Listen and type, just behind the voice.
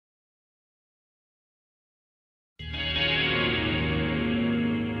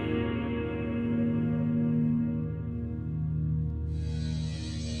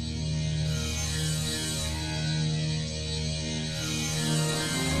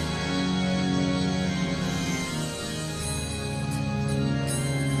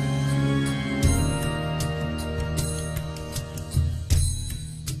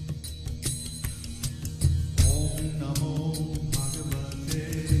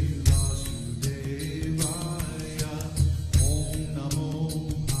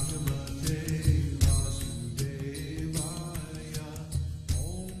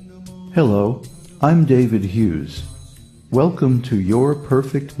Hello, I'm David Hughes. Welcome to Your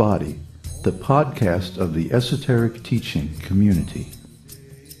Perfect Body, the podcast of the Esoteric Teaching community.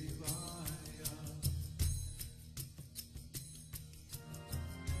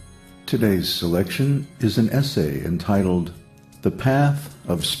 Today's selection is an essay entitled The Path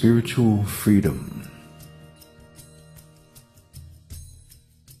of Spiritual Freedom.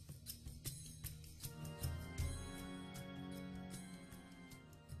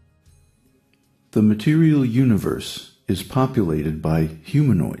 The material universe is populated by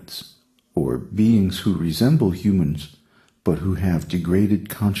humanoids, or beings who resemble humans but who have degraded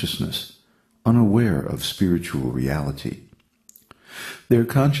consciousness, unaware of spiritual reality. Their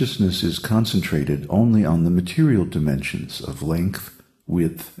consciousness is concentrated only on the material dimensions of length,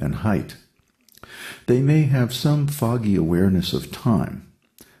 width, and height. They may have some foggy awareness of time,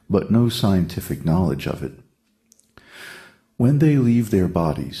 but no scientific knowledge of it. When they leave their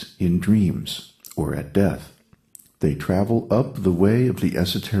bodies in dreams or at death, they travel up the way of the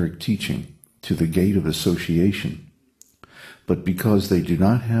esoteric teaching to the gate of association. But because they do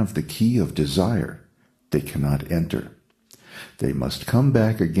not have the key of desire, they cannot enter. They must come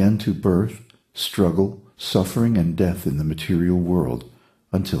back again to birth, struggle, suffering, and death in the material world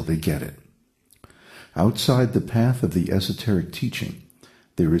until they get it. Outside the path of the esoteric teaching,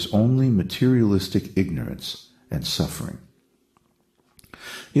 there is only materialistic ignorance and suffering.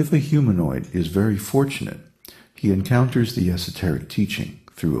 If a humanoid is very fortunate, he encounters the esoteric teaching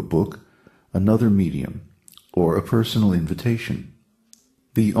through a book, another medium, or a personal invitation.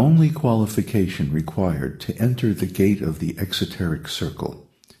 The only qualification required to enter the gate of the exoteric circle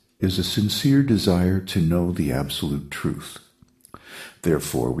is a sincere desire to know the absolute truth.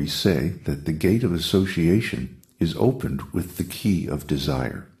 Therefore, we say that the gate of association is opened with the key of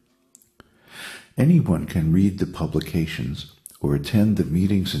desire. Anyone can read the publications or attend the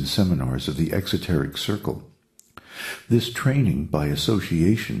meetings and seminars of the exoteric circle. This training by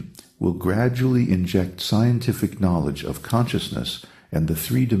association will gradually inject scientific knowledge of consciousness and the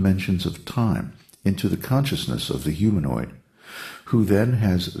three dimensions of time into the consciousness of the humanoid, who then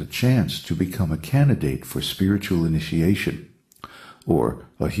has a chance to become a candidate for spiritual initiation, or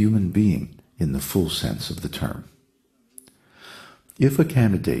a human being in the full sense of the term. If a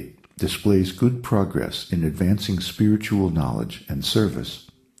candidate displays good progress in advancing spiritual knowledge and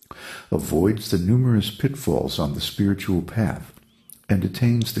service, avoids the numerous pitfalls on the spiritual path, and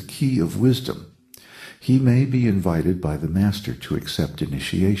attains the key of wisdom, he may be invited by the Master to accept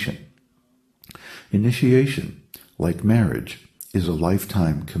initiation. Initiation, like marriage, is a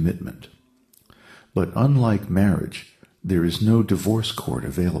lifetime commitment. But unlike marriage, there is no divorce court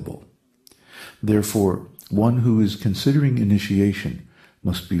available. Therefore, one who is considering initiation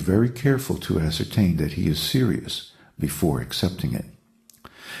must be very careful to ascertain that he is serious before accepting it.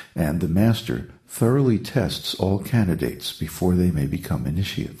 And the Master thoroughly tests all candidates before they may become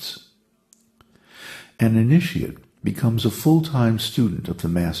initiates. An initiate becomes a full-time student of the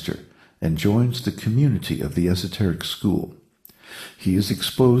Master and joins the community of the esoteric school. He is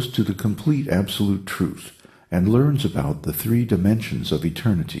exposed to the complete absolute truth and learns about the three dimensions of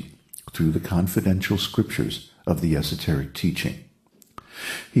eternity through the confidential scriptures of the esoteric teaching.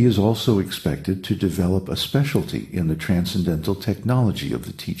 He is also expected to develop a specialty in the transcendental technology of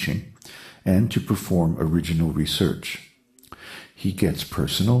the teaching and to perform original research. He gets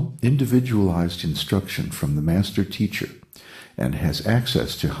personal, individualized instruction from the master teacher and has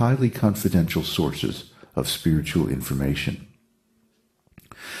access to highly confidential sources of spiritual information.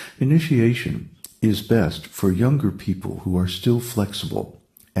 Initiation is best for younger people who are still flexible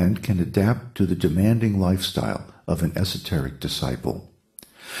and can adapt to the demanding lifestyle of an esoteric disciple.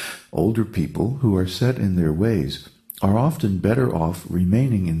 Older people who are set in their ways are often better off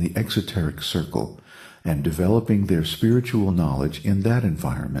remaining in the exoteric circle and developing their spiritual knowledge in that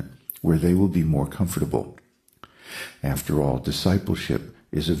environment where they will be more comfortable. After all, discipleship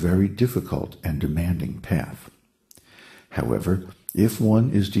is a very difficult and demanding path. However, if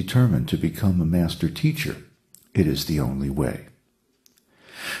one is determined to become a master teacher, it is the only way.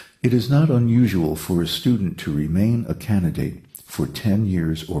 It is not unusual for a student to remain a candidate for 10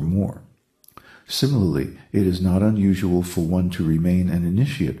 years or more. Similarly, it is not unusual for one to remain an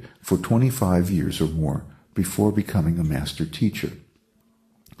initiate for 25 years or more before becoming a master teacher.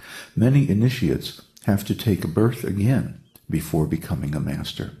 Many initiates have to take birth again before becoming a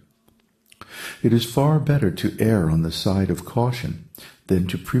master. It is far better to err on the side of caution than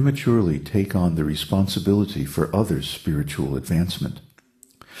to prematurely take on the responsibility for others' spiritual advancement.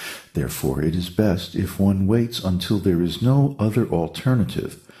 Therefore, it is best if one waits until there is no other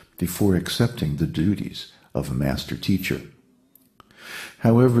alternative before accepting the duties of a master teacher.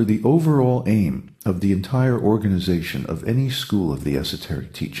 However, the overall aim of the entire organization of any school of the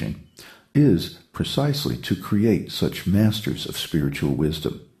esoteric teaching is precisely to create such masters of spiritual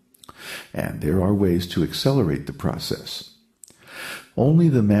wisdom. And there are ways to accelerate the process. Only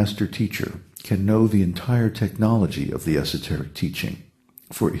the master teacher can know the entire technology of the esoteric teaching,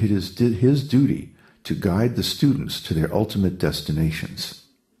 for it is his duty to guide the students to their ultimate destinations.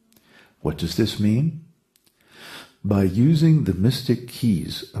 What does this mean? By using the mystic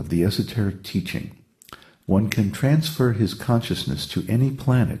keys of the esoteric teaching, one can transfer his consciousness to any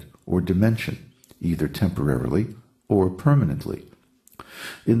planet or dimension, either temporarily or permanently.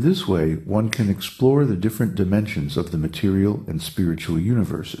 In this way, one can explore the different dimensions of the material and spiritual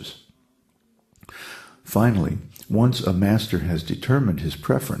universes. Finally, once a master has determined his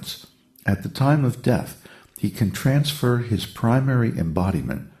preference, at the time of death, he can transfer his primary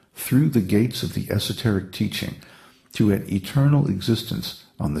embodiment through the gates of the esoteric teaching to an eternal existence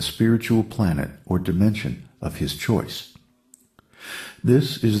on the spiritual planet or dimension of his choice.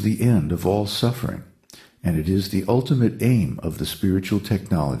 This is the end of all suffering, and it is the ultimate aim of the spiritual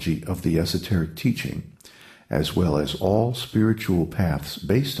technology of the esoteric teaching, as well as all spiritual paths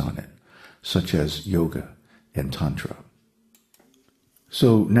based on it, such as yoga and tantra.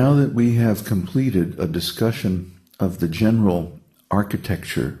 So now that we have completed a discussion of the general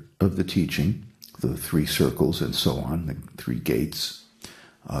architecture of the teaching, the 3 circles and so on, the 3 gates,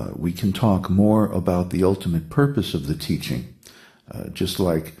 we can talk more about the ultimate purpose of the teaching, just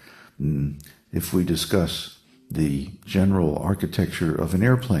like if we discuss the general architecture of an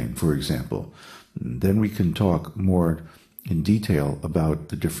airplane, for example, then we can talk more in detail about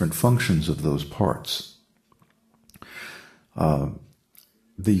the different functions of those parts.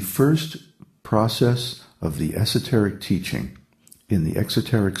 The first process of the esoteric teaching in the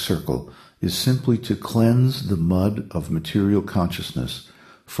exoteric circle is simply to cleanse the mud of material consciousness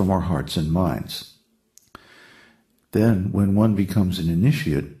from our hearts and minds. Then, when one becomes an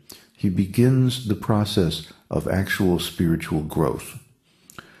initiate, he begins the process of actual spiritual growth.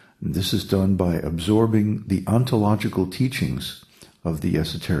 And this is done by absorbing the ontological teachings of the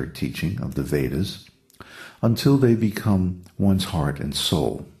esoteric teaching of the Vedas until they become one's heart and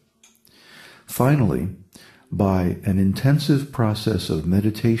soul. Finally, by an intensive process of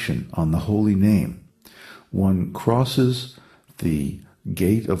meditation on the holy name, one crosses the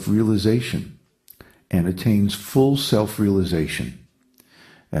gate of realization and attains full self-realization,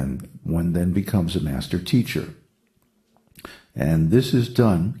 and one then becomes a master teacher. And this is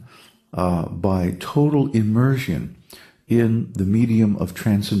done by total immersion in the medium of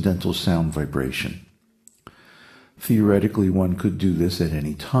transcendental sound vibration. Theoretically, one could do this at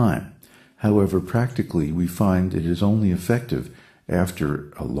any time. However, practically, we find it is only effective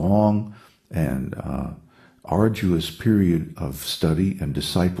after a long and arduous period of study and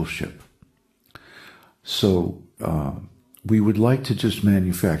discipleship. So, we would like to just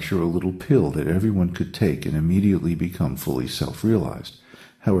manufacture a little pill that everyone could take and immediately become fully self-realized.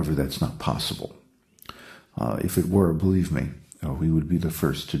 However, that's not possible. If it were, believe me, we would be the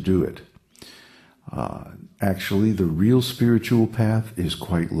first to do it. Actually, the real spiritual path is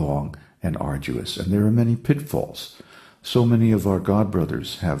quite long and arduous, and there are many pitfalls. So many of our God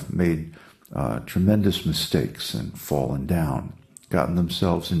brothers have made tremendous mistakes and fallen down, gotten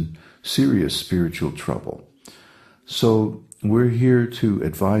themselves in serious spiritual trouble. So we're here to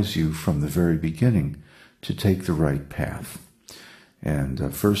advise you from the very beginning to take the right path.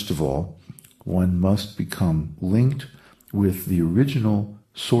 And first of all, one must become linked with the original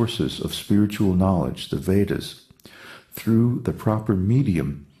sources of spiritual knowledge, the Vedas, through the proper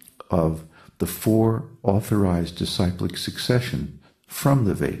medium of the 4 authorized disciplic succession from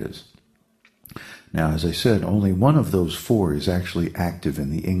the Vedas. Now, as I said, only one of those 4 is actually active in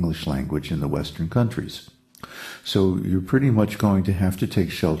the English language in the Western countries. So you're pretty much going to have to take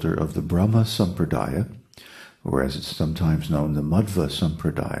shelter of the Brahma Sampradaya, or as it's sometimes known, the Madhva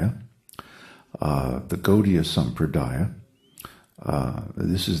Sampradaya, the Gaudiya Sampradaya.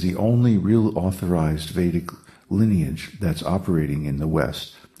 This is the only real authorized Vedic lineage that's operating in the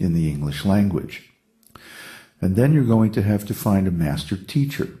West in the English language. And then you're going to have to find a master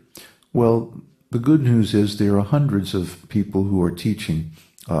teacher. Well, the good news is there are hundreds of people who are teaching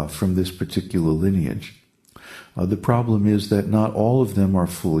from this particular lineage. The problem is that not all of them are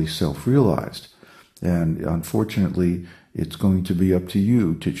fully self-realized. And unfortunately, it's going to be up to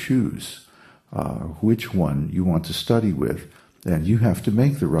you to choose which one you want to study with. And you have to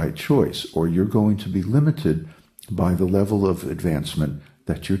make the right choice, or you're going to be limited by the level of advancement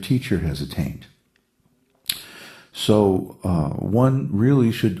that your teacher has attained. So one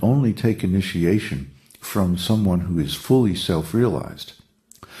really should only take initiation from someone who is fully self-realized.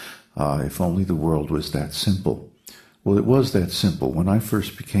 If only the world was that simple. Well, it was that simple. When I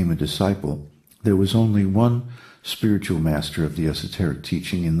first became a disciple, there was only one spiritual master of the esoteric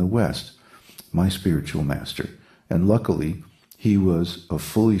teaching in the West, my spiritual master. And luckily, he was a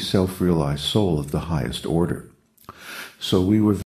fully self-realized soul of the highest order. So we were